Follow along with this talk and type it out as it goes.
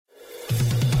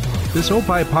This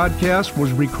Opie podcast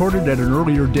was recorded at an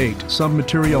earlier date. Some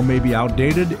material may be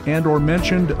outdated and or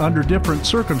mentioned under different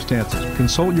circumstances.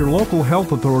 Consult your local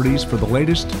health authorities for the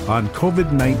latest on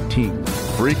COVID-19.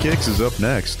 Free Kicks is up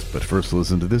next, but first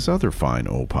listen to this other fine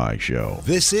Opie show.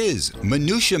 This is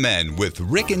Minutia Men with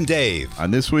Rick and Dave.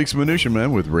 On this week's Minutia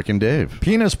Men with Rick and Dave.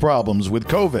 Penis problems with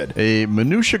COVID. A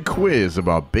minutia quiz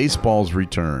about baseball's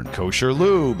return. Kosher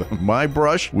lube. My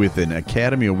brush with an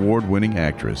Academy Award-winning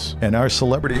actress. And our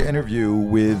celebrity interview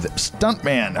with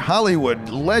stuntman, Hollywood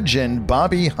legend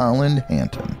Bobby Holland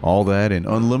Hanton. All that and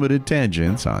unlimited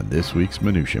tangents on this week's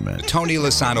Minutia Men. Tony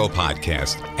Lasano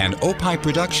Podcast, an Opie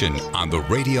production on the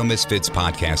Radio Misfits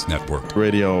Podcast Network.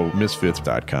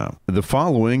 RadioMisfits.com. The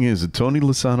following is a Tony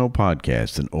Lasano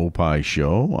Podcast, an Opie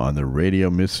show on the Radio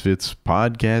Misfits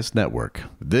Podcast Network.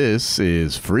 This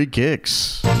is Free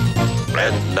Kicks.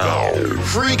 And now,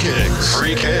 Free Kicks.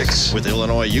 Free Kicks with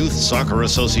Illinois Youth Soccer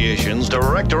Association's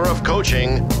Director of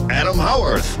Coaching, Adam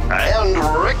Howarth, and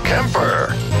Rick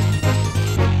Kemper.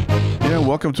 Yeah,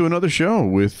 welcome to another show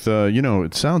with,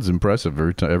 it sounds impressive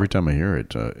every time I hear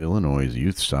it. Illinois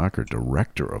Youth Soccer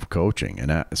Director of Coaching.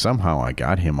 And somehow I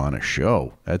got him on a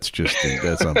show. That's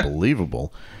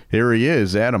unbelievable. Here he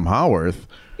is, Adam Howarth.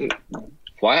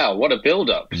 Wow, what a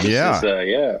build-up.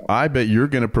 Yeah. I bet you're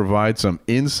going to provide some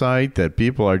insight that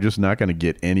people are just not going to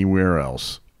get anywhere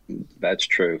else. That's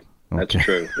true. That's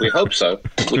true. We hope so.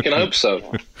 We can hope so.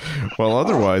 Well,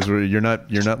 otherwise, you're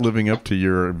not living up to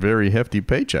your very hefty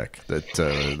paycheck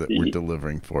that we're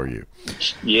delivering for you.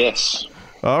 Yes.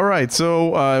 All right.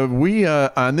 So we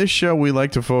on this show we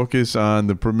like to focus on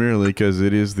the Premier League because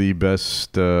it is the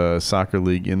best soccer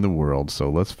league in the world. So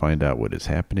let's find out what is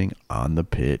happening on the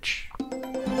pitch.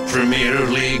 Premier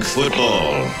League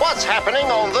football. What's happening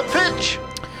on the pitch?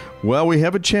 Well, we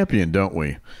have a champion, don't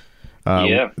we?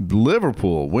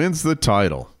 Liverpool wins the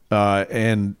title,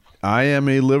 and I am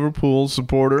a Liverpool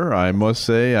supporter. I must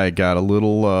say, I got a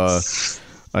little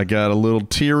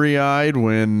teary-eyed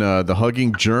when the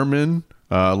hugging German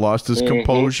lost his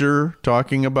composure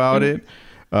talking about it.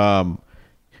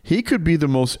 He could be the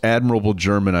most admirable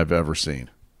German I've ever seen.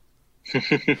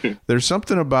 There's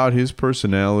something about his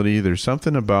personality. There's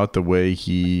something about the way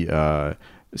he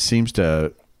seems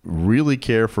to really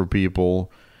care for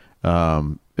people.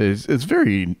 It's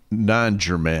very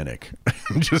non-Germanic.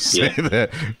 Just say that.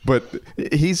 But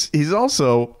he's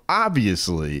also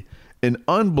obviously an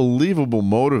unbelievable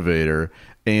motivator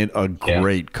and a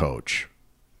great coach.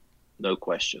 No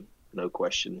question. No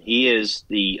question. He is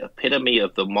the epitome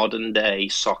of the modern day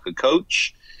soccer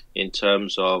coach in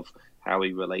terms of how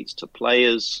he relates to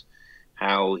players,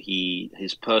 how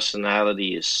his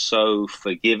personality is so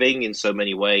forgiving in so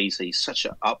many ways. He's such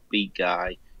an upbeat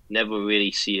guy. Never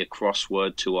really see a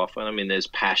crossword too often. I mean, there's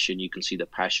passion. You can see the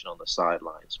passion on the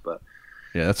sidelines. But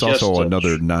yeah, that's also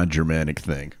another non-Germanic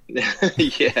thing.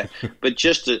 Yeah, but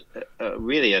just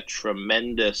really a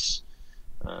tremendous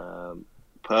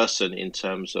person in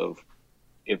terms of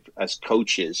as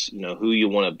coaches, who you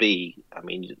want to be. I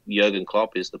mean, Jurgen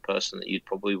Klopp is the person that you'd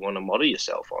probably want to model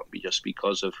yourself on, just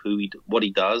because of what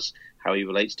he does, how he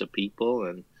relates to people,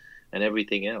 and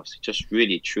everything else. Just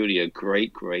really, truly a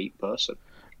great, great person.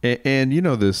 And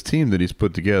this team that he's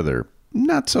put together,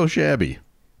 not so shabby.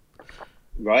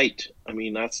 Right. I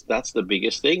mean, that's the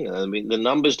biggest thing. I mean, the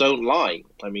numbers don't lie.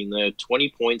 I mean, they're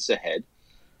 20 points ahead.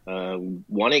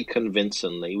 Won it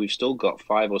convincingly. We've still got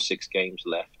 5 or 6 games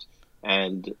left.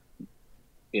 And,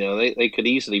 they could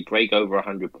easily break over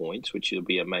 100 points, which would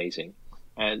be amazing.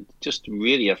 And just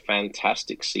really a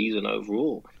fantastic season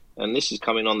overall. And this is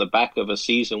coming on the back of a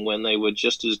season when they were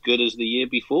just as good as the year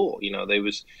before.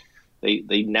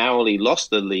 They narrowly lost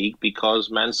the league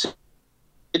because Man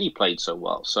City played so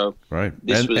well. So right,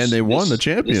 and they won the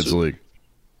Champions League.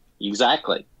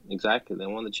 Exactly. They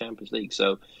won the Champions League.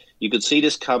 So you could see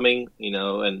this coming,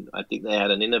 and I think they had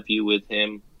an interview with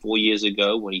him 4 years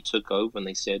ago when he took over, and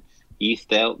they said he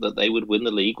felt that they would win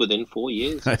the league within 4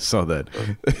 years. I saw that.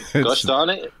 Gosh darn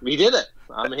it, we did it.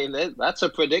 I mean, that's a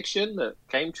prediction that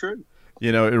came true.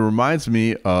 It reminds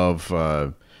me of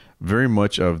very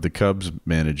much of the Cubs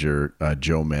manager,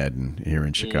 Joe Madden, here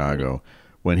in Chicago,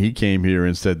 when he came here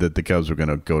and said that the Cubs were going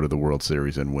to go to the World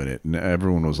Series and win it. And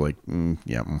everyone was like, And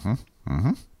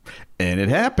it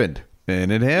happened.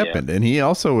 And he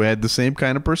also had the same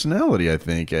kind of personality, I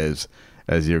think, as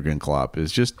Jurgen Klopp.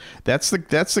 It's just that's the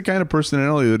kind of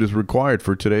personality that is required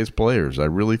for today's players. I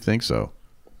really think so.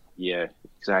 Yeah,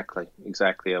 exactly.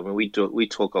 I mean, we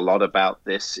talk a lot about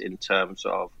this in terms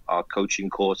of our coaching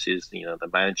courses. The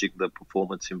managing the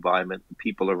performance environment, the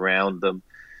people around them,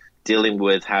 dealing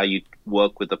with how you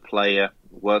work with the player,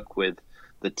 work with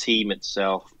the team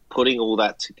itself, putting all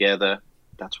that together,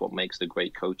 that's what makes the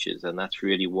great coaches. And that's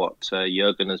really what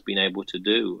Jurgen has been able to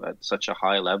do at such a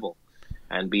high level,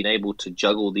 and being able to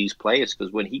juggle these players.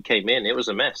 Because when he came in, it was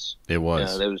a mess. It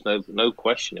was. There was no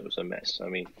question it was a mess. I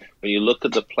mean, when you look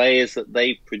at the players that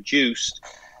they produced,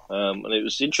 and it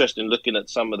was interesting looking at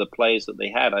some of the players that they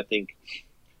had, I think,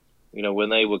 when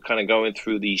they were kind of going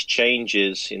through these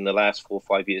changes in the last 4 or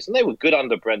 5 years, and they were good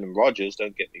under Brendan Rodgers,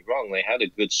 don't get me wrong, they had a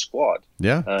good squad.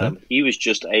 Yeah. He was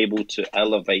just able to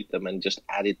elevate them and just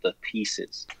added the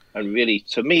pieces. And really,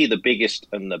 to me, the biggest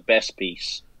and the best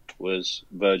piece was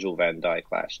Virgil van Dijk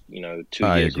last, 2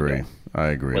 years ago. I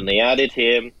agree. When they added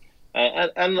him,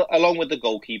 and along with the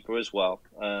goalkeeper as well.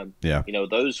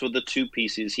 Those were the two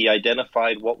pieces. He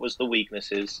identified what was the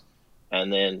weaknesses,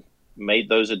 and then made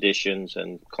those additions,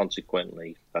 and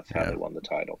consequently, that's how they won the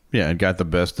title. Yeah, and got the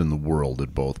best in the world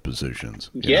at both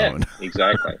positions.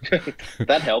 Exactly.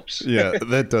 That helps. Yeah,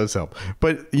 that does help.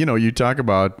 But you talk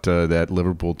about that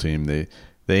Liverpool team.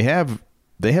 They have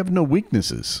no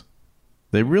weaknesses.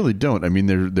 They really don't. I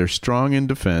mean, they're strong in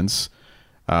defense,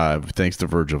 thanks to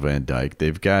Virgil van Dijk.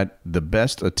 They've got the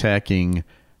best attacking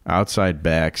outside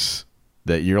backs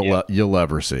that you'll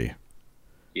ever see.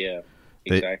 Yeah.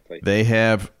 Exactly. They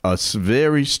have a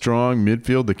very strong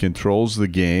midfield that controls the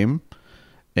game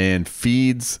and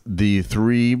feeds the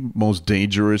three most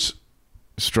dangerous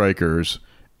strikers,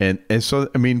 and so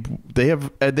I mean they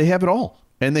have it all,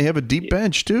 and they have a deep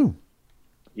bench too.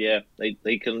 Yeah,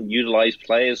 they can utilize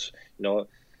players.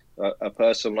 A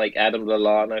person like Adam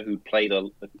Lallana, who played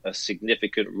a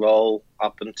significant role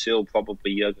up until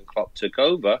probably Jurgen Klopp took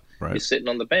over, is sitting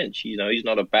on the bench. He's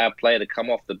not a bad player to come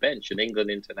off the bench, an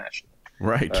England international.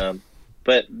 Right.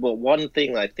 But one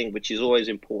thing I think which is always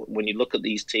important when you look at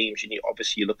these teams, and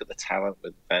you look at the talent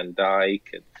with Van Dijk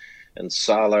and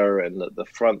Salah and the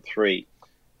front three.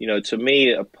 To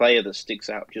me, a player that sticks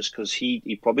out just because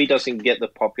he probably doesn't get the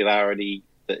popularity,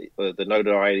 the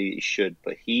notoriety he should,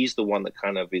 but he's the one that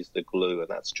kind of is the glue, and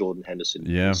that's Jordan Henderson.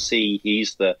 Yeah. You can see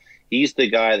he's the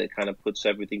guy that kind of puts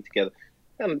everything together.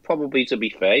 And probably, to be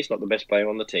fair, he's not the best player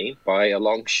on the team by a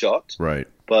long shot. Right.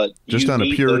 But just on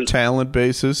a pure talent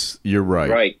basis, you're right.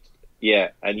 Right. Yeah.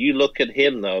 And you look at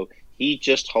him, though, he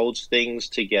just holds things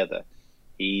together.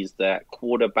 He's that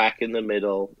quarterback in the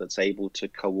middle that's able to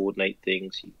coordinate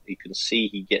things. You can see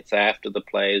he gets after the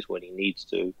players when he needs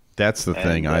to. That's the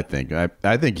thing, I think.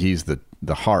 I think he's the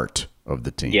heart of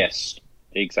the team. Yes,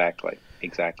 exactly.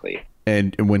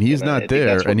 And when he's not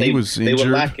there, and he was injured, they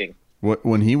were lacking.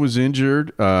 When he was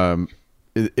injured,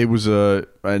 it was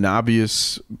an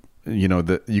obvious,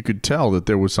 that you could tell that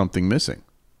there was something missing.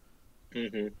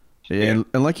 Mm-hmm. And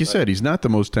like you said, he's not the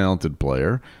most talented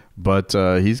player, but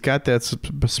he's got that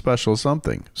special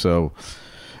something. So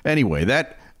anyway,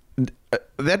 that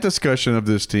discussion of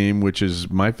this team, which is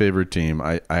my favorite team,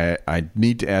 I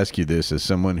need to ask you this as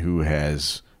someone who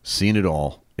has seen it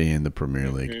all in the Premier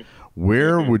League. Mm-hmm.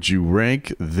 Where would you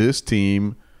rank this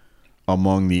team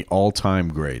among the all-time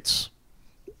greats?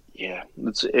 Yeah,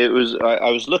 it was. I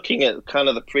was looking at kind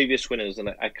of the previous winners, and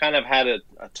I kind of had a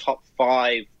top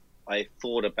five I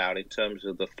thought about in terms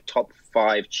of the top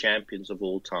 5 champions of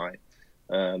all time.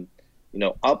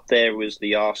 Up there was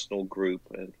the Arsenal group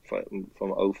from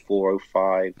 04,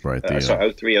 05, right,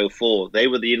 03, 04. They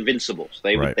were the Invincibles.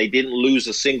 They didn't lose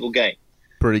a single game.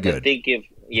 Pretty good. I think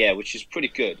which is pretty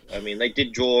good. I mean, they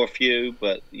did draw a few,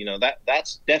 but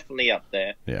that's definitely up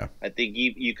there. Yeah, I think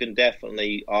you can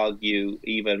definitely argue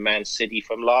even Man City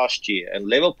from last year and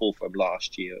Liverpool from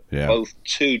last year, both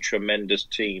two tremendous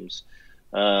teams.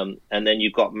 And then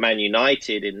you've got Man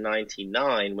United in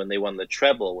 '99 when they won the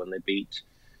treble, when they beat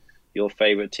your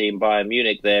favorite team Bayern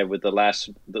Munich there with the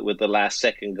last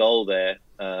second goal there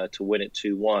to win it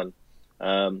 2-1.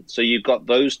 So you've got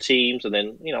those teams, and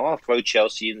then I'll throw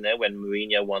Chelsea in there when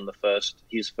Mourinho won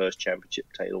his first championship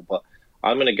title. But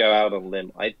I'm going to go out on a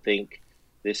limb. I think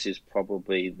this is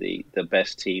probably the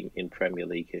best team in Premier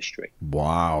League history.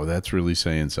 Wow, that's really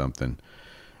saying something.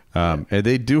 And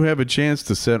they do have a chance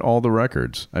to set all the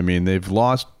records. I mean, they've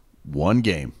lost one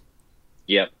game.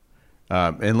 Yep.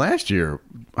 And last year,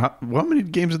 how many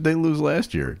games did they lose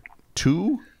last year?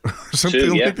 2?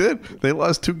 Something like that. They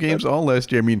lost 2 games all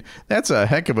last year. I mean, that's a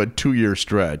heck of a 2-year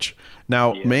stretch.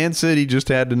 Now, Man City just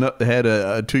had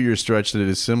a 2-year stretch that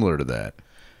is similar to that.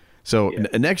 So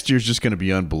next year's just going to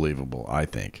be unbelievable, I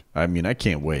think. I mean, I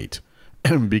can't wait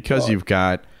because you've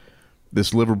got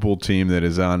this Liverpool team that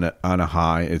is on a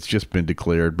high. It's just been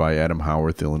declared by Adam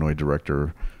Howarth, Illinois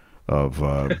director of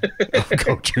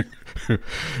coaching.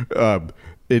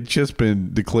 It's just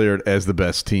been declared as the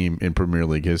best team in Premier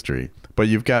League history. But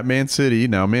you've got Man City.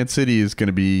 Now, Man City is going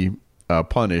to be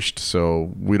punished,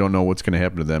 so we don't know what's going to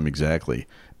happen to them exactly.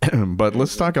 But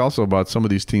let's talk also about some of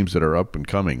these teams that are up and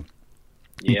coming,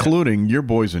 including your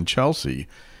boys in Chelsea,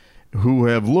 who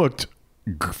have looked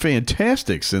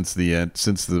fantastic since the end,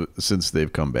 since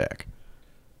they've come back.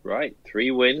 Right,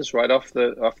 3 wins right off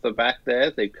the back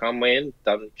there. They've come in,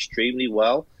 done extremely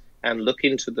well, and look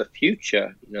into the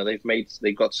future. You know,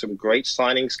 they've got some great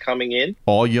signings coming in.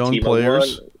 All young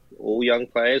players. All young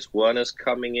players. Werner's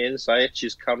coming in. Ziyech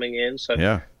is coming in.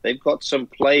 So they've got some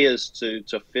players to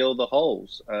fill the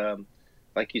holes.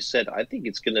 Like you said, I think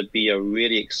it's going to be a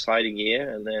really exciting year.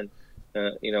 And then,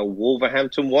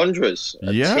 Wolverhampton Wanderers,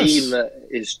 a team that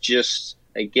is just,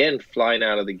 again, flying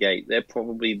out of the gate. They're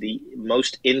probably the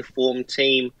most informed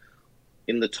team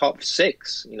in the top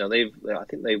 6. You know, I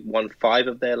think they've won 5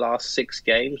 of their last 6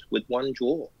 games with 1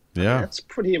 draw. Yeah, that's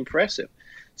pretty impressive.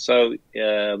 So,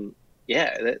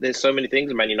 there's so many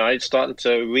things. Man United starting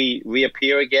to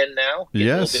reappear again now. A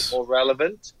little bit more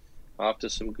relevant after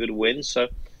some good wins. So,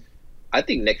 I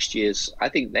think next year's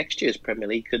Premier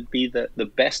League could be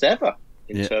the best ever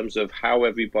in terms of how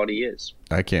everybody is.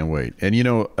 I can't wait. And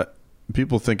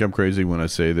people think I'm crazy when I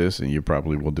say this, and you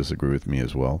probably will disagree with me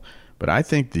as well. But I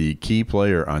think the key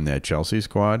player on that Chelsea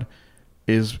squad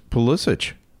is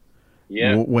Pulisic.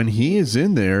 Yeah. When he is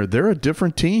in there, they're a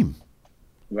different team.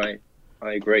 Right.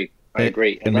 I agree. I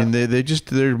mean,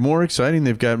 they're more exciting.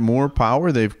 They've got more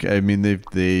power. They're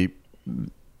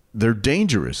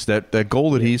dangerous. That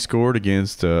goal that he scored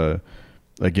against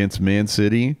Man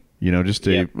City, just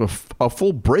a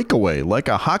full breakaway, like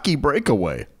a hockey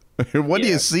breakaway. When do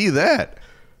you see that?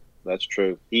 That's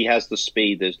true. He has the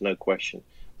speed. There's no question.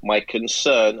 My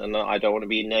concern, and I don't want to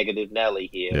be negative Nelly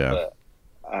here,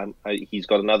 but he's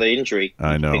got another injury.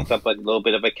 I know. He picked up a little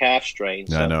bit of a calf strain.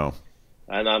 So, I know.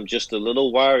 And I'm just a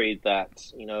little worried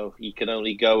that, he can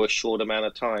only go a short amount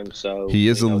of time. So he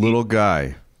is a little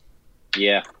guy.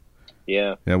 Yeah.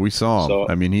 Yeah, we saw him.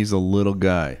 So, he's a little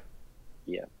guy.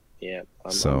 Yeah.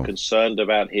 I'm concerned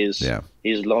about his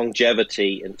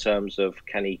longevity in terms of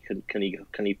can he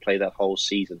play that whole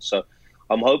season. So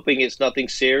I'm hoping it's nothing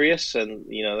serious, and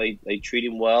they treat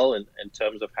him well in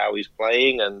terms of how he's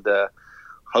playing, and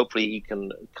hopefully he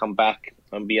can come back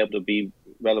and be able to be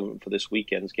relevant for this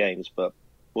weekend's games. But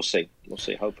we'll see.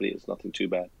 Hopefully it's nothing too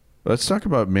bad. Let's talk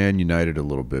about Man United a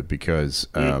little bit, because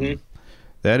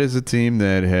that is a team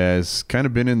that has kind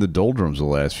of been in the doldrums the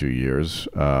last few years.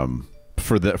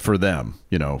 For them,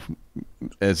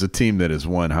 as a team that has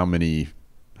won, how many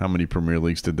Premier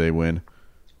Leagues did they win?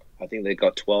 I think they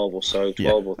got 12 or so,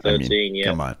 12 or 13.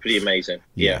 Come on. Pretty amazing.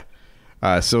 Yeah.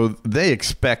 So they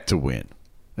expect to win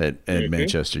at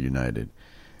Manchester United,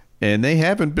 and they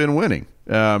haven't been winning.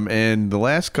 And the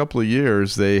last couple of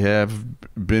years, they have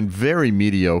been very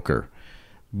mediocre.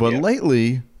 But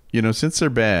lately, since they're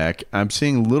back, I'm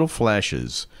seeing little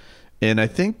flashes. And I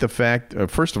think the fact,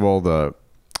 first of all, the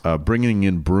bringing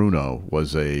in Bruno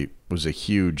was a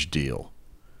huge deal.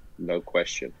 No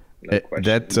question.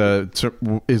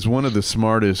 That is one of the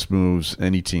smartest moves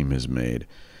any team has made.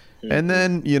 And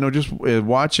then, just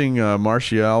watching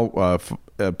Martial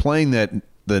playing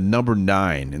the number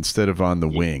 9 instead of on the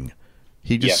wing,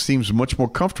 he just seems much more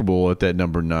comfortable at that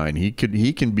number 9. He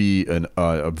can be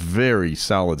a very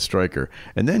solid striker.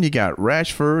 And then you got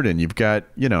Rashford, and you've got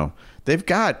they've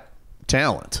got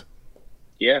talent.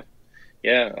 Yeah.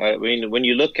 I mean, when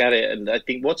you look at it, and I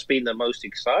think what's been the most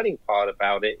exciting part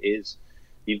about it is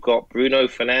you've got Bruno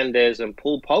Fernandes and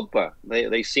Paul Pogba.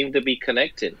 They seem to be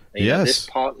connected. This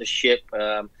partnership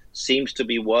seems to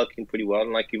be working pretty well.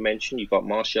 And like you mentioned, you've got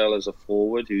Martial as a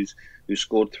forward who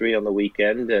scored 3 on the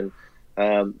weekend, and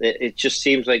it just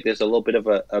seems like there's a little bit of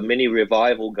a mini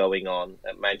revival going on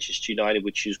at Manchester United,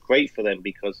 which is great for them,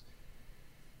 because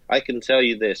I can tell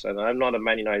you this, and I'm not a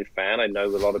Man United fan. I know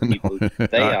a lot of people.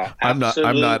 I'm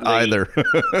not either.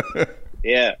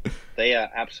 Yeah, they are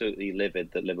absolutely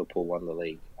livid that Liverpool won the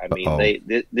league. I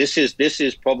mean, this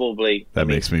is probably that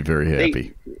makes me very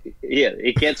happy.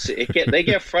 They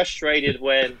get frustrated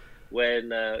when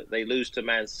they lose to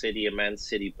Man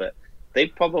City, but they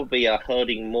probably are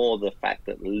hurting more the fact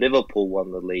that Liverpool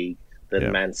won the league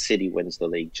than Man City wins the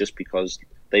league, just because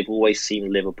they've always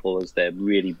seen Liverpool as their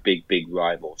really big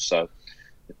rival. So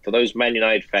for those Man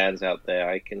United fans out there,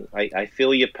 I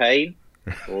feel your pain,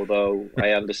 although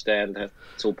I understand that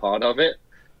it's all part of it.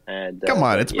 And come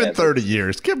on, it's been 30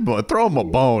 years. Throw them a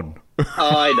bone.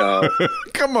 I know.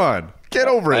 Come on, get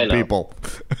over it, people.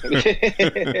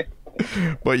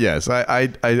 But yes,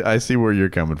 I see where you're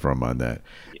coming from on that.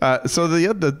 So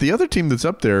the other team that's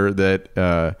up there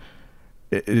that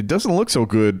it doesn't look so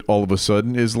good all of a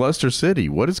sudden is Leicester City.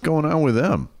 What is going on with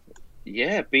them?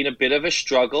 Yeah, been a bit of a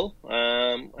struggle.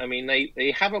 I mean,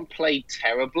 they haven't played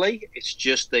terribly. It's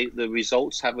just the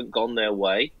results haven't gone their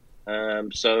way.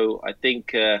 So I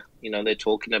think, they're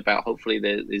talking about hopefully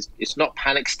it's not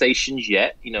panic stations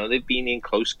yet. They've been in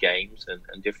close games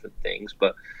and different things,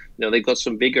 but, they've got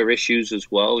some bigger issues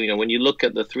as well. When you look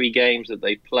at the 3 games that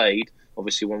they played,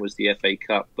 obviously one was the FA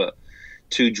Cup, but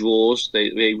 2 draws,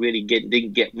 they really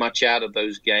didn't get much out of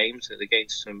those games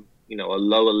against some, a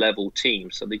lower level team.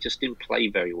 So they just didn't play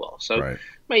very well. So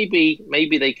maybe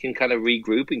they can kind of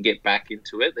regroup and get back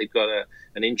into it. They've got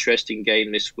an interesting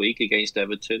game this week against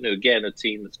Everton, who again, a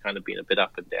team that's kind of been a bit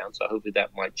up and down. So hopefully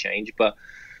that might change. But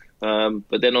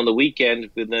then on the weekend,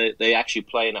 when they actually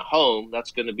playing at home,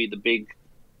 that's going to be the big,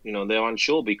 they're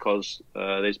unsure because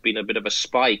there's been a bit of a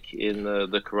spike in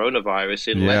the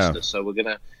coronavirus in Leicester. So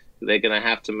they're going to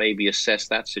have to maybe assess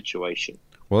that situation.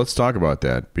 Well, let's talk about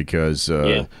that because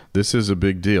this is a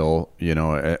big deal.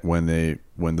 When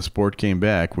the sport came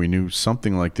back, we knew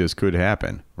something like this could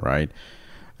happen, right?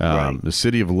 The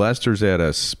city of Leicester's had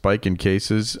a spike in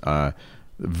cases,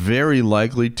 very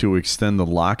likely to extend the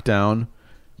lockdown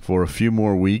for a few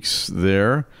more weeks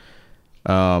there.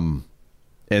 And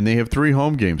they have 3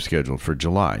 home games scheduled for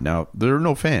July. Now, there are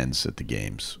no fans at the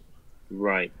games.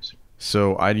 Right.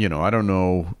 So, I don't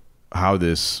know how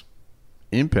this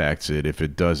impacts it, if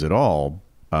it does at all.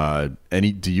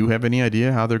 Do you have any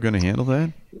idea how they're going to handle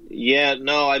that? Yeah,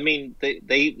 no, I mean,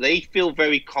 they feel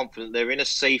very confident. They're in a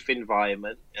safe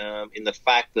environment in the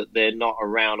fact that they're not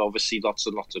around, obviously, lots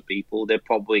and lots of people. They're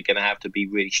probably going to have to be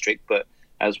really strict. But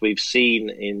as we've seen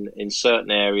in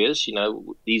certain areas,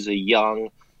 these are young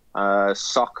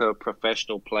soccer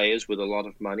professional players with a lot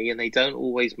of money, and they don't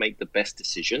always make the best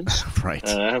decisions. Right.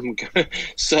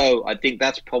 So I think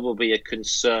that's probably a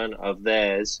concern of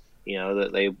theirs,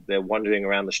 that they're wandering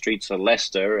around the streets of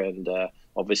Leicester, and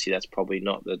obviously that's probably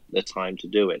not the time to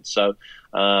do it. So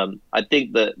I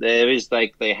think that there is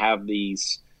they have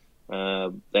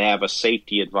a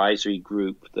safety advisory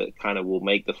group that kind of will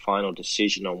make the final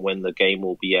decision on when the game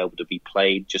will be able to be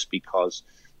played, just because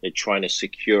they're trying to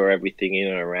secure everything in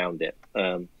and around it.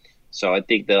 So I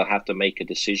think they'll have to make a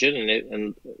decision.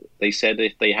 And they said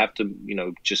if they have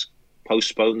to, just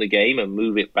postpone the game and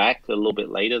move it back a little bit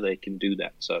later, they can do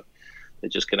that. So they're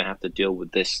just going to have to deal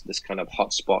with this kind of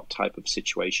hotspot type of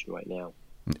situation right now.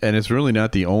 And it's really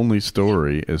not the only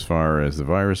story as far as the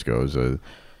virus goes.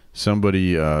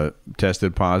 Somebody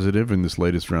tested positive in this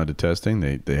latest round of testing.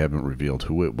 They haven't revealed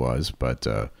who it was, but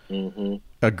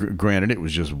granted, it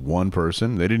was just one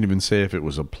person. They didn't even say if it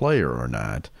was a player or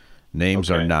not. Names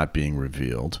are not being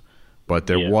revealed, but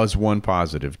there was one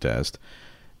positive test.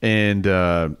 And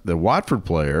the Watford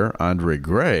player, Andre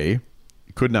Gray,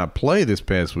 could not play this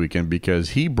past weekend because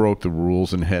he broke the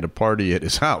rules and had a party at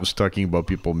his house talking about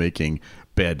people making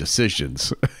bad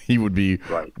decisions. He would be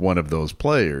one of those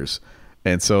players.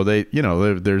 And so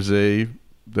there's a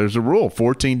rule,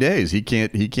 14 days. He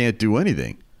can't do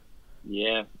anything.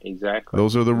 Yeah, exactly.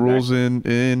 Those are the rules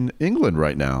in England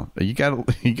right now. You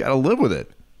gotta live with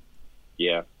it.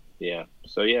 Yeah.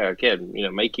 So again,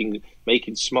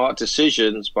 making smart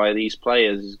decisions by these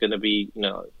players is going to be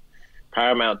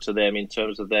paramount to them in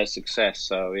terms of their success.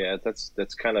 So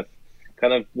that's kind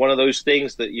of one of those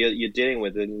things that you're dealing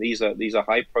with. And these are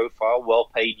high profile,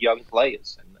 well paid young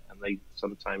players, and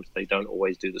they don't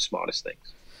always do the smartest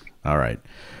things. All right.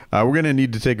 We're going to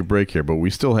need to take a break here, but we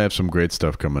still have some great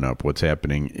stuff coming up. What's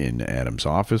happening in Adam's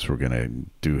office? We're going to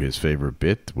do his favorite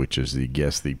bit, which is the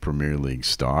Guess the Premier League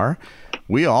Star.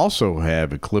 We also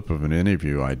have a clip of an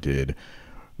interview I did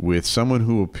with someone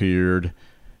who appeared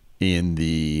in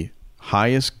the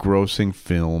highest grossing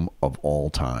film of all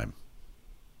time.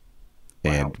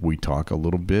 Wow. And we talk a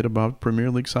little bit about Premier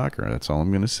League soccer. That's all I'm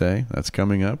going to say. That's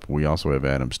coming up. We also have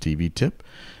Adam's TV tip.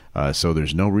 So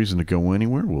there's no reason to go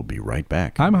anywhere. We'll be right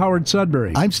back. I'm Howard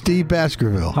Sudbury. I'm Steve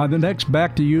Baskerville. On the next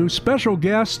Back to You, special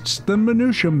guests, the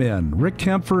Minutia Men. Rick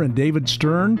Kempfer and David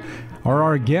Stern are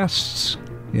our guests.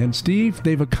 And Steve,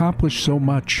 they've accomplished so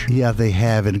much. Yeah, they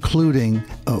have, including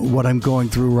what I'm going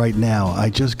through right now. I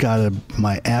just got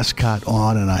my ascot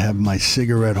on, and I have my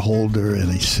cigarette holder and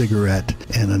a cigarette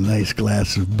and a nice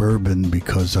glass of bourbon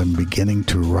because I'm beginning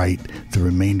to write the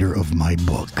remainder of my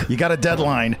book. You got a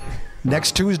deadline.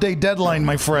 Next Tuesday deadline,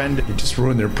 my friend. You just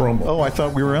ruined their promo. Oh, I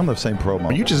thought we were on the same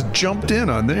promo. You just jumped in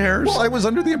on theirs. Well, I was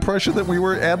under the impression that we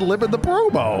were ad-libbing the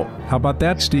promo. How about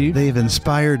that, Steve? They've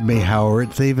inspired me,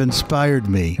 Howard. They've inspired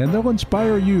me. And they'll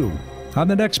inspire you. On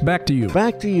the next Back to You.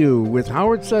 Back to You with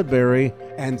Howard Sudbury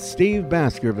and Steve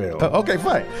Baskerville. Okay,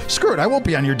 fine. Screw it. I won't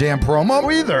be on your damn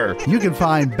promo either. You can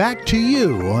find Back to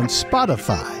You on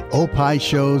Spotify,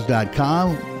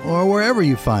 opishows.com, or wherever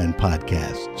you find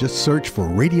podcasts. Just search for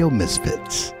Radio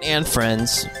Misfits. And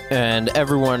friends and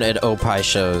everyone at Opie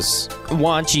Shows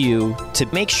want you to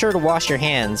make sure to wash your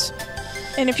hands.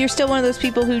 And if you're still one of those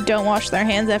people who don't wash their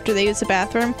hands after they use the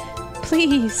bathroom,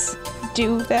 please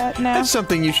do that now. That's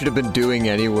something you should have been doing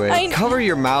anyway. Cover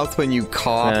your mouth when you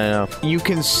cough. I know. You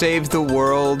can save the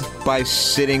world by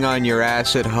sitting on your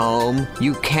ass at home.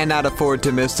 You cannot afford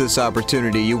to miss this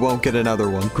opportunity. You won't get another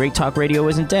one. Great Talk Radio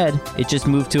isn't dead. It just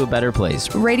moved to a better place.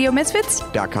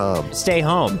 RadioMisfits.com. Stay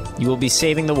home. You will be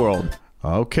saving the world.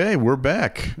 Okay, we're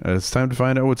back. It's time to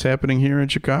find out what's happening here in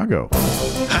Chicago.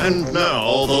 And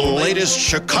now, the latest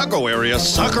Chicago area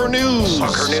soccer news.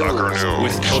 Soccer news.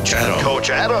 With Coach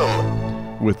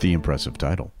Adam. With the impressive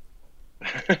title.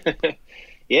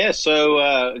 Yeah,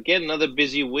 so again, another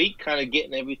busy week, kind of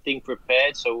getting everything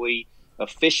prepared. So we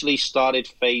officially started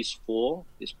Phase 4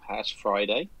 this past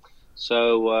Friday.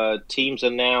 So teams are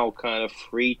now kind of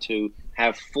free to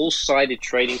have full-sided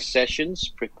training sessions,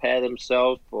 prepare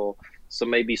themselves for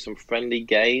maybe some friendly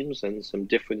games and some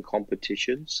different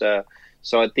competitions.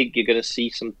 So I think you're going to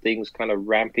see some things kind of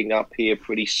ramping up here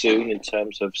pretty soon in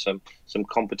terms of some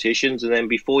competitions. And then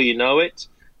before you know it,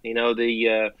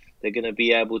 they're going to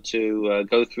be able to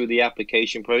go through the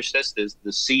application process. There's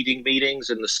the seeding meetings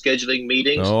and the scheduling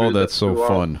meetings. Oh, that's so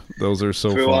fun. Those are so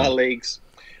fun. Through our leagues.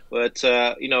 But,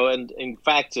 and in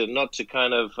fact, not to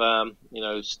kind of,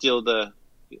 steal the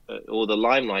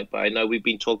limelight, but I know we've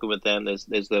been talking with them. There's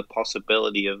the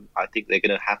possibility of, I think they're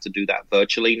going to have to do that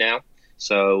virtually now.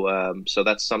 So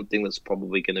that's something that's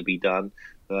probably going to be done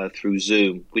through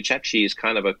Zoom, which actually is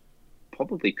kind of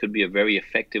probably could be a very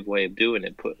effective way of doing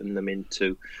it, putting them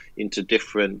into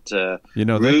different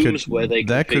rooms where they can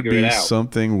that could figure it be out.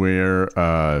 Something where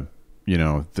a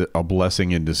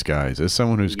blessing in disguise. As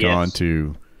someone who's gone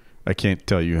to, I can't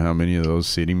tell you how many of those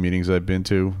seating meetings I've been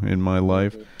to in my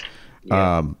life.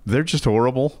 Yeah. They're just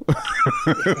horrible.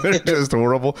 They're just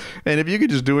horrible. And if you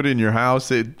could just do it in your house,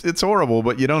 it's horrible,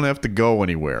 but you don't have to go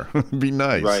anywhere. It'd be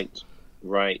nice.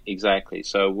 Right, exactly.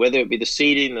 So whether it be the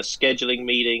seating, the scheduling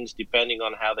meetings, depending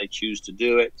on how they choose to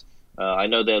do it, I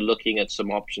know they're looking at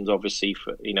some options. Obviously,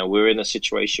 for we're in a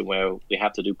situation where we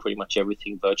have to do pretty much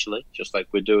everything virtually, just like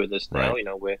we're doing this now.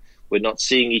 Right. We're not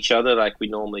seeing each other like we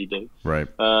normally do. Right.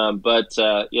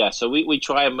 So we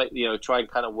try and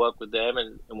kind of work with them,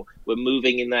 and we're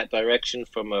moving in that direction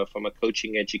from a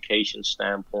coaching education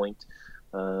standpoint.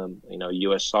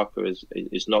 U.S. Soccer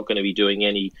is not going to be doing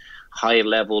any high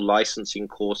level licensing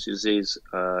courses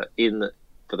for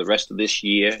the rest of this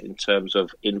year in terms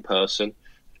of in person.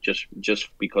 Just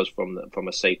because from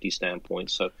a safety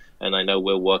standpoint. So, and I know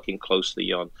we're working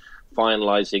closely on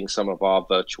finalizing some of our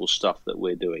virtual stuff that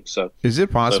we're doing. So, is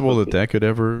it possible that could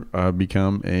ever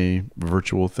become a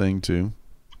virtual thing too?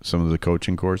 Some of the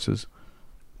coaching courses.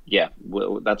 Yeah,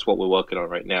 that's what we're working on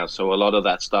right now. So a lot of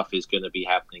that stuff is going to be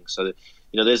happening. So,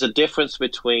 there's a difference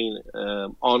between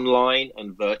online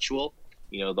and virtual.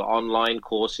 The online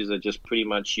courses are just pretty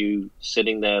much you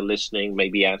sitting there listening,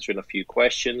 maybe answering a few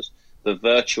questions. The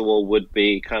virtual would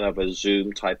be kind of a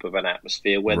Zoom type of an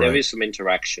atmosphere where there is some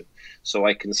interaction. So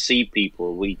I can see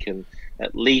people. We can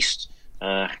at least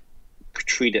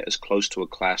treat it as close to a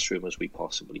classroom as we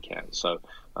possibly can. So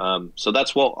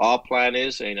that's what our plan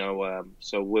is.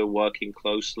 So we're working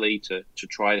closely to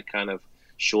try to kind of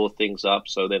shore things up.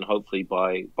 So then hopefully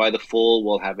by the fall,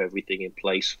 we'll have everything in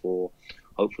place for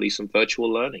hopefully some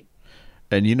virtual learning.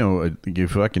 And,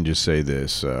 if I can just say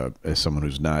this, as someone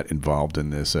who's not involved in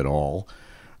this at all,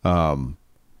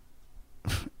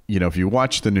 if you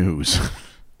watch the news,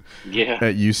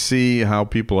 you see how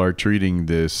people are treating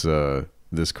this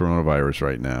coronavirus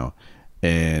right now.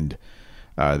 And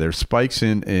there's spikes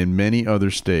in many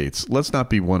other states. Let's not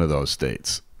be one of those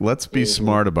states. Let's be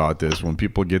smart about this when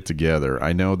people get together.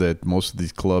 I know that most of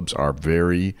these clubs are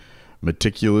very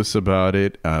meticulous about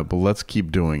it, but let's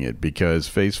keep doing it because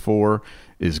Phase 4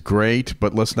 is great,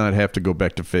 but let's not have to go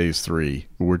back to Phase 3.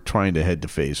 We're trying to head to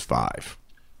Phase 5.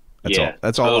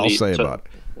 That's all I'll say about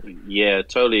it. Yeah,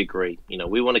 totally agree.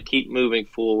 We want to keep moving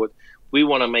forward. We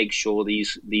want to make sure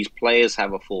these players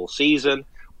have a full season.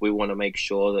 We want to make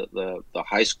sure that the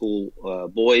high school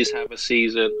boys have a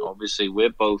season. Obviously, we're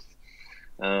both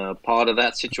part of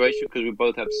that situation because we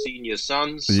both have senior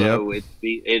sons. So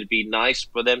it'd be nice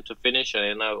for them to finish.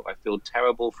 And I feel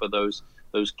terrible for those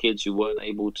kids who weren't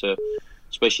able to,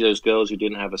 especially those girls who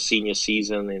didn't have a senior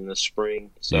season in the spring.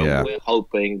 So we're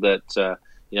hoping that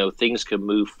things can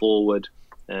move forward.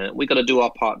 We got to do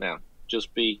our part now.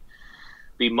 Just be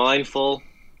mindful,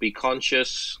 be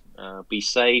conscious, be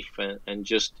safe, and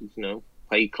just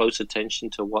pay close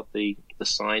attention to what the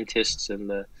scientists and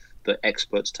the the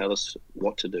experts tell us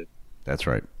what to do. That's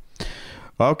right.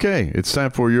 Okay, it's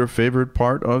time for your favorite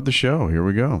part of the show. Here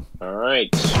we go. All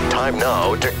right. Time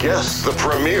now to guess the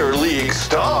Premier League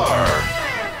star.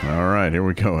 All right, here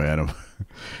we go, Adam.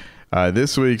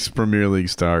 This week's Premier League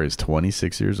star is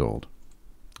 26 years old.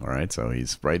 All right, so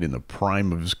he's right in the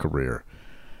prime of his career.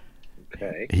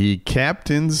 Okay. He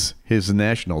captains his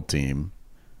national team,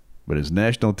 but his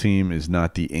national team is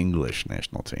not the English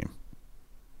national team.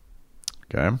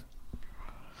 Okay?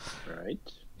 Right.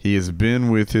 He has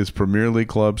been with his Premier League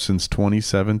club since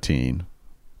 2017.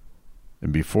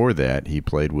 And before that, he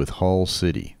played with Hull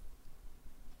City.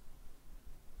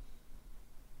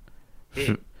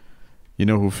 You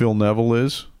know who Phil Neville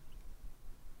is?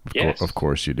 Yes. Of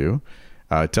course you do.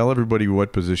 Tell everybody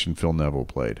what position Phil Neville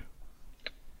played.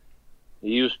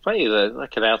 He was playing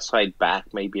like an outside back,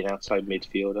 maybe an outside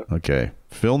midfielder. Okay.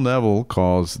 Phil Neville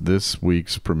calls this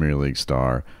week's Premier League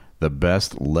star the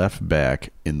best left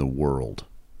back in the world.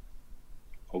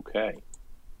 Okay.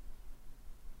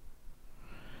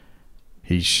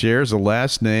 He shares a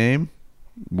last name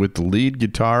with the lead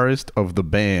guitarist of the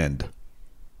band.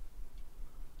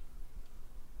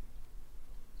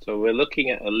 So we're looking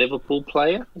at a Liverpool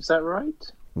player, is that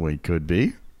right? Well, he could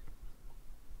be.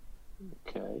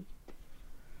 Okay.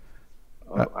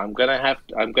 I'm gonna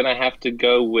have to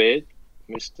go with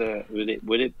Mr.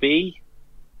 Would it be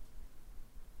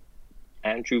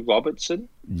Andrew Robertson?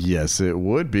 Yes, it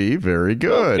would be. Very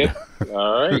good. Okay.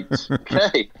 All right.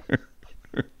 Okay.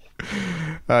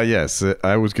 Yes,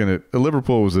 I was going to...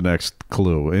 Liverpool was the next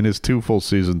clue. In his 2 full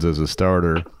seasons as a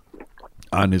starter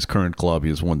on his current club, he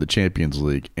has won the Champions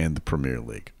League and the Premier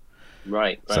League.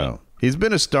 Right. So he's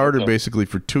been a starter basically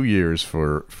for 2 years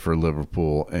for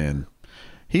Liverpool, and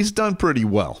he's done pretty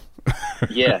well.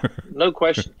 Yeah, no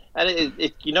question. And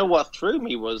you know what threw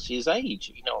me was his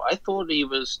age. You know, I thought he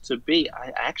was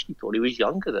I actually thought he was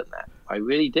younger than that. I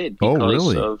really did.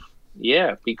 Because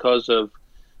because of,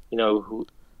 you know,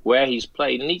 where he's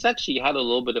played. And he's actually had a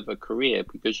little bit of a career,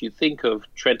 because you think of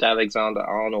Trent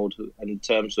Alexander-Arnold in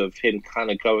terms of him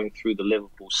kind of going through the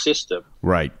Liverpool system.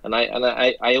 Right. And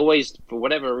I always, for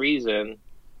whatever reason,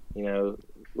 you know,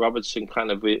 Robertson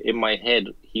kind of, in my head,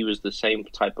 he was the same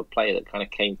type of player that kind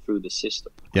of came through the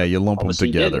system. Yeah, you lump them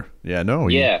together. Yeah, no.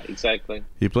 Yeah, exactly.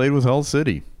 He played with Hull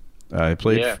City. He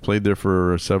played there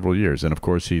for several years. And, of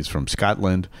course, he's from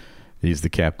Scotland. He's the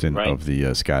captain of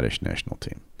the Scottish national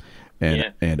team.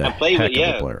 And a heck of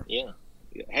a player. Yeah,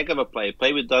 heck of a player.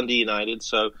 Played with Dundee United.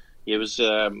 So it was,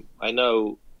 I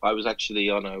know I was actually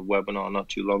on a webinar not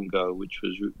too long ago, which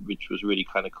was really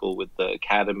kind of cool, with the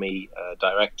academy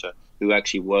director who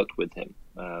actually worked with him.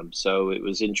 So it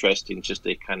was interesting just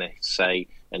to kind of say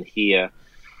and hear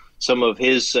some of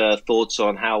his thoughts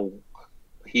on how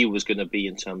he was going to be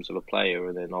in terms of a player.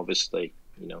 And then obviously,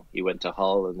 you know, he went to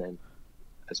Hull and then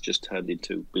has just turned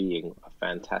into being a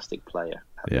fantastic player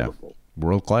at Liverpool.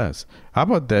 World class. How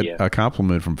about that a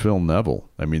compliment from Phil Neville?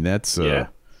 I mean, that's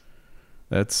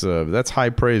high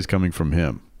praise coming from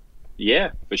him.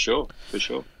 Yeah, for sure.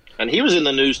 And he was in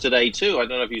the news today too. I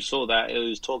don't know if you saw that. It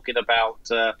was talking about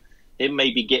him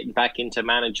maybe getting back into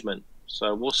management.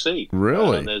 So we'll see.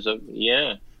 Really?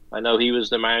 I know he was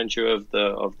the manager of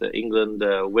the England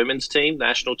women's team,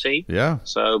 national team. Yeah.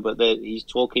 So, but he's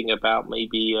talking about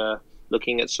maybe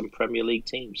looking at some Premier League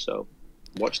teams. So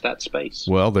watch that space.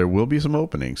 Well, there will be some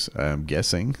openings. I'm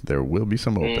guessing there will be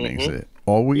some openings. Mm-hmm. It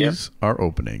always are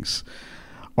openings.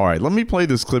 All right, let me play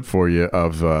this clip for you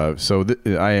of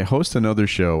I host another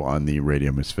show on the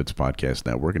Radio Misfits Podcast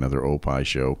Network, another Opie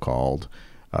show called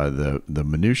the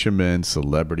Minutia Men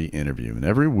Celebrity Interview. And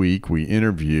every week we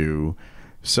interview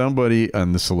somebody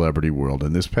in the celebrity world.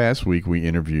 And this past week we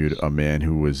interviewed a man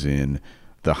who was in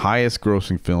the highest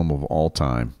grossing film of all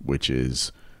time, which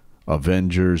is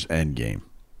Avengers Endgame,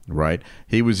 right?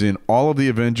 He was in all of the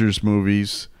Avengers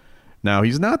movies. Now,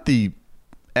 he's not the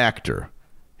actor.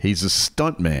 He's a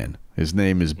stuntman. His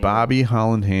name is Bobby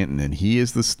Holland Hanton, and he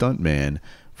is the stuntman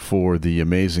for the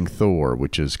Amazing Thor,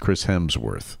 which is Chris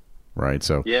Hemsworth, right?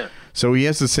 So he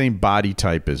has the same body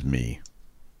type as me.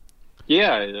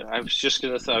 Yeah, I was just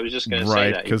gonna say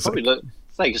that. He probably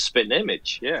it's like a spitting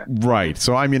image. Yeah. Right.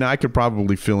 So I mean, I could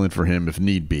probably fill in for him if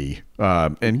need be,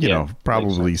 and you know,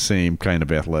 probably same kind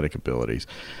of athletic abilities.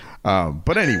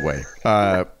 But anyway.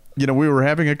 You know, we were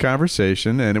having a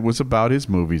conversation, and it was about his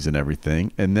movies and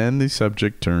everything, and then the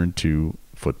subject turned to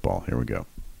football. Here we go.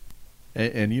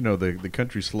 And you know, the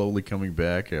country's slowly coming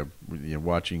back. You know,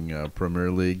 watching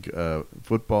Premier League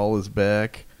football is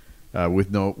back with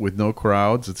no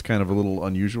crowds. It's kind of a little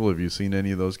unusual. Have you seen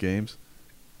any of those games?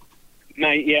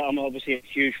 Mate, yeah, I'm obviously a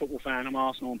huge football fan. I'm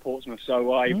Arsenal and Portsmouth,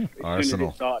 so as soon as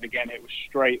it started again, it was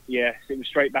straight. Yes, it was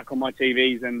straight back on my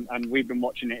TVs, and we've been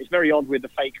watching it. It's very odd with the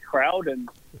fake crowd, and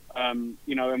and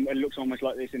it looks almost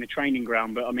like this in a training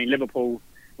ground. But I mean, Liverpool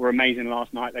were amazing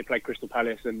last night. They played Crystal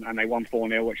Palace, and they won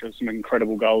 4-0, which was some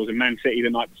incredible goals. And Man City the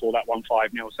night before that won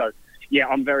 5-0. So. Yeah,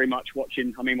 I'm very much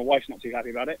watching. I mean, my wife's not too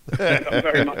happy about it. But I'm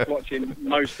very much watching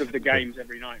most of the games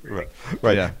every night. Really.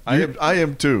 Right. Yeah, I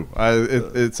am too.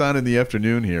 It's on in the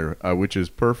afternoon here, which is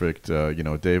perfect.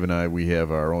 Dave and I, we have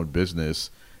our own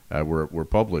business. We're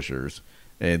publishers,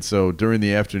 and so during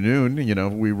the afternoon,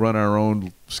 we run our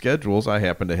own schedules. I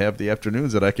happen to have the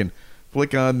afternoons that I can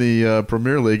flick on the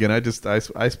Premier League, and I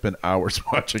spend hours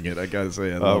watching it. I gotta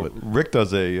say, I love it. Rick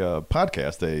does a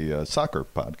podcast, a soccer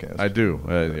podcast. I do.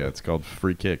 Yeah, it's called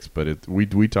Free Kicks, but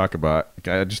we talk about.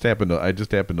 I just happen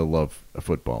to love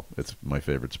football. It's my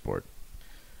favorite sport.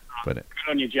 But good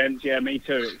on you, gents. Yeah, me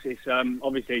too. It's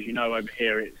obviously, as you know, over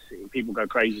here, people go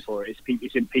crazy for it.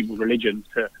 It's in people's religion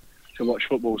to watch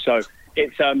football. So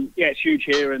it's huge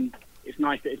here, and it's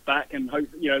nice that it's back, and hope,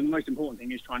 the most important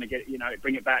thing is trying to get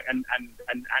bring it back and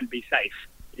be safe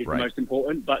is the most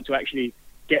important. But to actually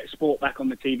get sport back on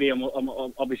the TV, I'm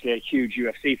obviously a huge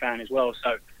UFC fan as well,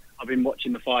 so I've been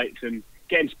watching the fights, and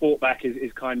getting sport back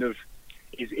is kind of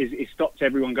is stops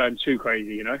everyone going too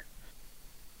crazy,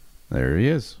 There he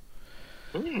is.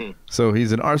 So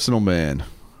he's an Arsenal man.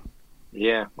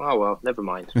 Yeah. Oh, well, never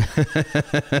mind. But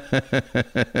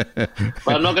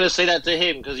I'm not going to say that to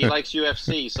him because he likes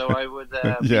UFC, so I would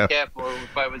be careful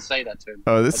if I would say that to him.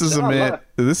 Oh, this is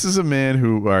a man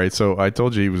who, all right, so I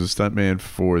told you he was a stuntman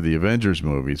for the Avengers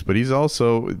movies, but he's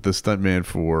also the stuntman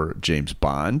for James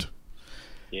Bond.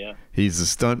 Yeah. He's a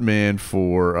stuntman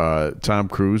for Tom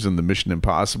Cruise in the Mission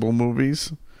Impossible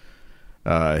movies.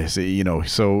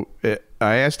 So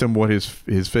I asked him what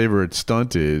his favorite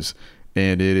stunt is,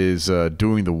 and it is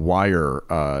doing the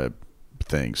wire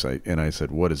things. And I said,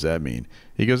 what does that mean?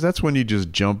 He goes, that's when you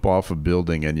just jump off a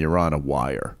building and you're on a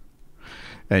wire.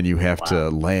 And you have to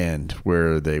land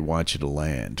where they want you to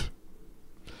land.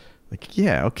 Like,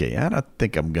 yeah, okay, I don't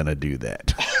think I'm going to do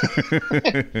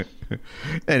that.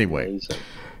 Anyway,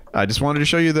 I just wanted to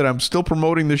show you that I'm still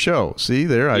promoting the show. See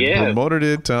there? I promoted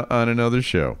it on another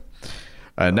show.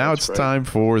 Now it's time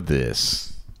for this.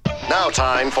 Now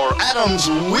time for Adam's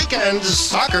Weekend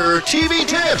Soccer TV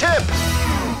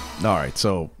Tip. All right,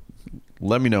 so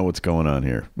let me know what's going on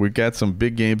here. We've got some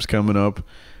big games coming up.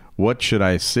 What should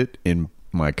I sit in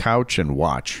my couch and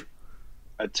watch?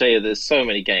 I tell you, there's so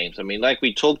many games. I mean, like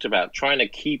we talked about, trying to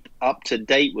keep up to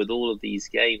date with all of these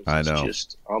games is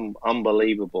just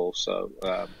unbelievable. So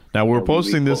now we're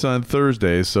posting this on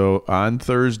Thursday. So on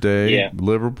Thursday,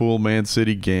 Liverpool Man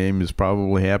City game is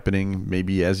probably happening.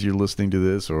 Maybe as you're listening to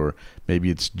this, or maybe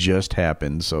it's just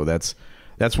happened. So that's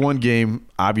one game.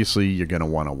 Obviously, you're going to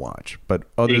want to watch. But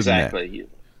other than that,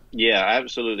 yeah,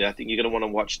 absolutely. I think you're going to want to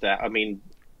watch that. I mean,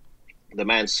 the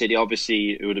Man City,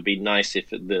 obviously, it would have been nice if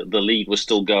the league was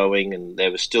still going and there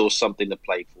was still something to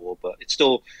play for. But it's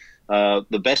still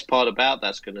the best part about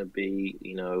that's going to be,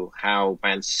 how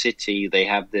Man City, they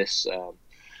have this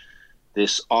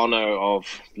honor of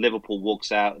Liverpool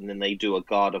walks out and then they do a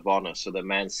guard of honor. So the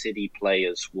Man City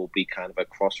players will be kind of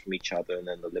across from each other, and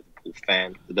then the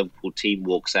Liverpool team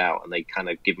walks out and they kind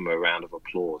of give them a round of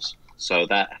applause. So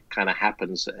that kind of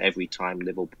happens every time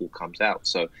Liverpool comes out.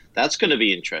 So that's going to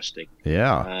be interesting.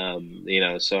 Yeah.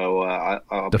 So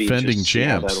I'll defending be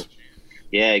champs.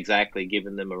 Yeah, exactly.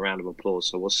 Giving them a round of applause.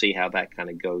 So we'll see how that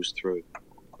kind of goes through.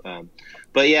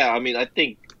 But yeah, I mean, I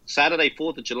think Saturday,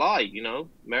 4th of July,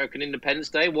 American Independence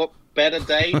Day, what better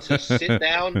day to sit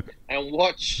down and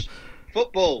watch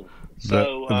football?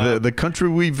 So the country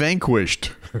we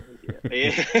vanquished.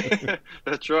 Yeah,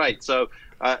 that's right. So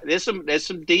there's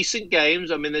some decent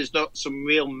games. I mean, there's not some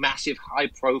real massive high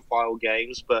profile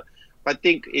games, but I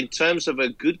think in terms of a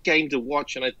good game to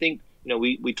watch, and I think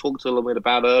we talked a little bit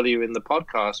about earlier in the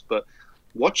podcast, but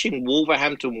watching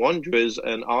Wolverhampton Wanderers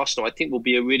and Arsenal, I think will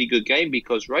be a really good game,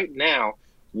 because right now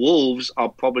Wolves are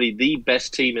probably the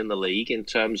best team in the league in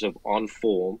terms of on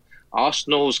form.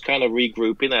 Arsenal's kind of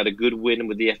regrouping. They had a good win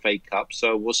with the FA Cup,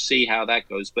 so we'll see how that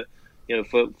goes. But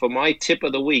for my tip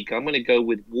of the week, I'm going to go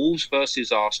with Wolves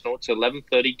versus Arsenal. It's an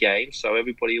 11:30 game, so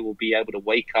everybody will be able to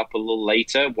wake up a little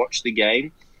later, watch the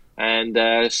game,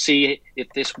 and see if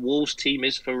this Wolves team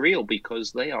is for real,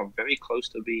 because they are very close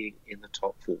to being in the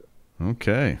top 4.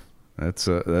 Okay, that's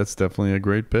definitely a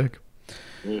great pick.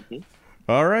 Mm-hmm.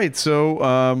 All right, so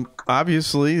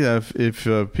obviously,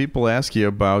 if people ask you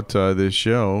about this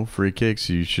show, Free Kicks,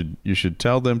 you should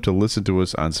tell them to listen to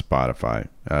us on Spotify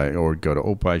or go to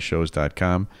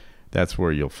opishows.com. That's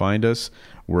where you'll find us.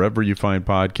 Wherever you find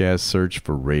podcasts, search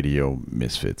for Radio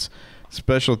Misfits.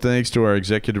 Special thanks to our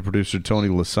executive producer, Tony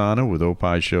Lasano with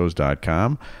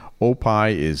opishows.com.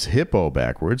 Opie is hippo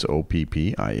backwards,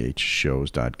 OPPIH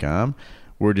shows.com.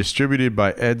 We're distributed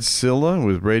by Ed Silla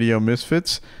with Radio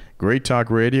Misfits. Great Talk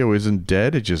Radio isn't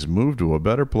dead. It just moved to a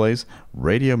better place,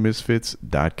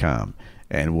 radiomisfits.com.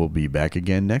 And we'll be back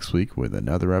again next week with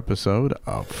another episode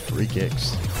of Free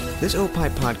Kicks. This Opie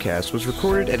podcast was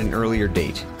recorded at an earlier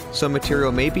date. Some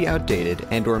material may be outdated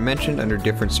and or mentioned under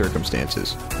different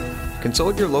circumstances.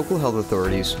 Consult your local health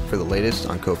authorities for the latest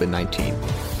on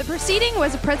COVID-19. The proceeding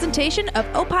was a presentation of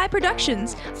Opie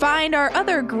Productions. Find our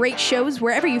other great shows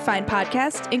wherever you find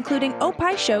podcasts, including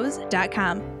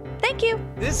opishows.com. Thank you.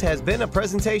 This has been a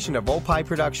presentation of Opie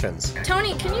Productions.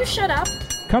 Tony, can you shut up?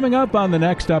 Coming up on the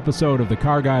next episode of the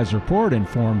Car Guys Report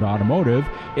Informed Automotive,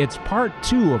 it's part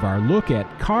 2 of our look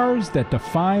at cars that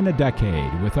define a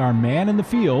decade with our man in the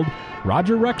field,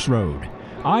 Roger Rexroad.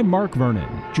 I'm Mark Vernon.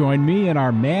 Join me and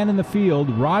our man in the field,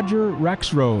 Roger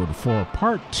Rexroad, for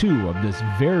part 2 of this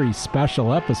very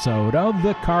special episode of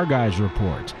the Car Guys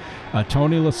Report, a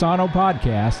Tony Lasano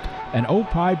podcast, an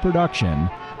Opie production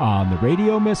on the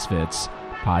Radio Misfits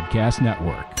Podcast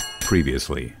Network.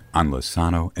 Previously on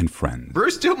Lasano and Friends.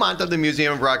 Bruce Dumont of the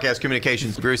Museum of Broadcast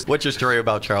Communications. Bruce, what's your story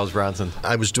about Charles Bronson?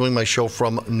 I was doing my show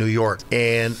from New York,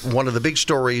 and one of the big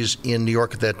stories in New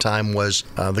York at that time was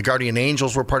the Guardian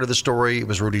Angels were part of the story. It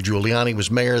was Rudy Giuliani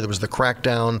was mayor. There was the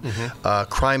crackdown.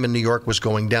 Crime in New York was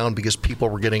going down because people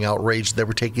were getting outraged. They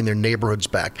were taking their neighborhoods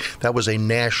back. That was a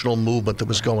national movement that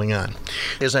was going on.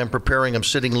 As I'm preparing, I'm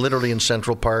sitting literally in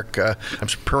Central Park. I'm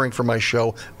preparing for my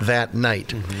show that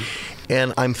night.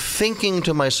 And I'm thinking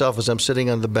to myself as I'm sitting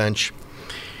on the bench,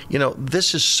 you know,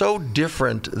 this is so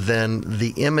different than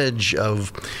the image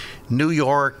of New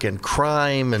York and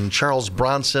crime and Charles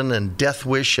Bronson and Death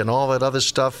Wish and all that other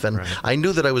stuff. And I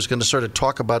knew that I was going to sort of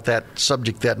talk about that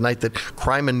subject that night, that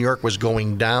crime in New York was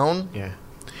going down.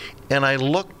 And I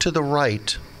looked to the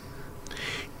right,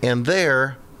 and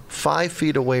there, 5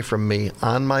 feet away from me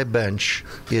on my bench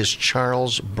is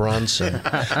Charles Bronson.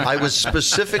 I was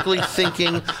specifically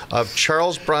thinking of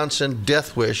Charles Bronson,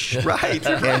 Death Wish.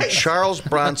 And Charles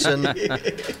Bronson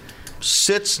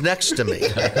sits next to me.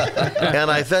 And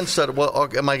I then said, well,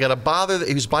 am I going to bother?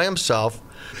 He was by himself.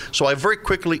 So I very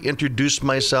quickly introduced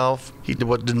myself. He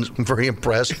wasn't very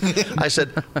impressed. I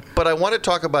said, but I want to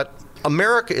talk about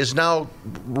America is now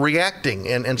reacting,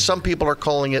 and some people are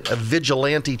calling it a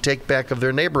vigilante take-back of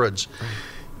their neighborhoods.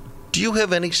 Do you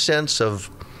have any sense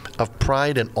of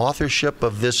pride and authorship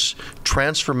of this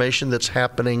transformation that's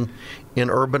happening in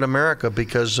urban America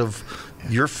because of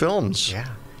your films?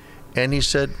 And he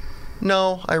said,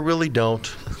 no, I really don't.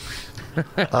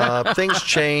 Things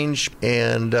change,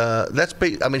 and that's.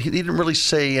 I mean, he didn't really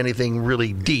say anything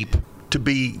really deep. To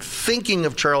be thinking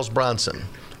of Charles Bronson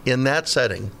in that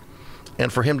setting,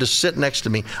 and for him to sit next to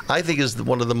me, I think is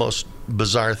one of the most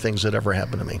bizarre things that ever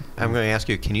happened to me. I'm going to ask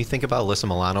you, can you think about Alyssa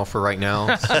Milano for right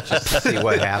now? Just to see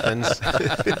what happens.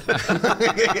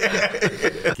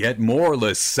 Get more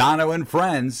Lasano and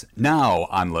Friends now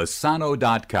on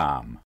Lasano.com.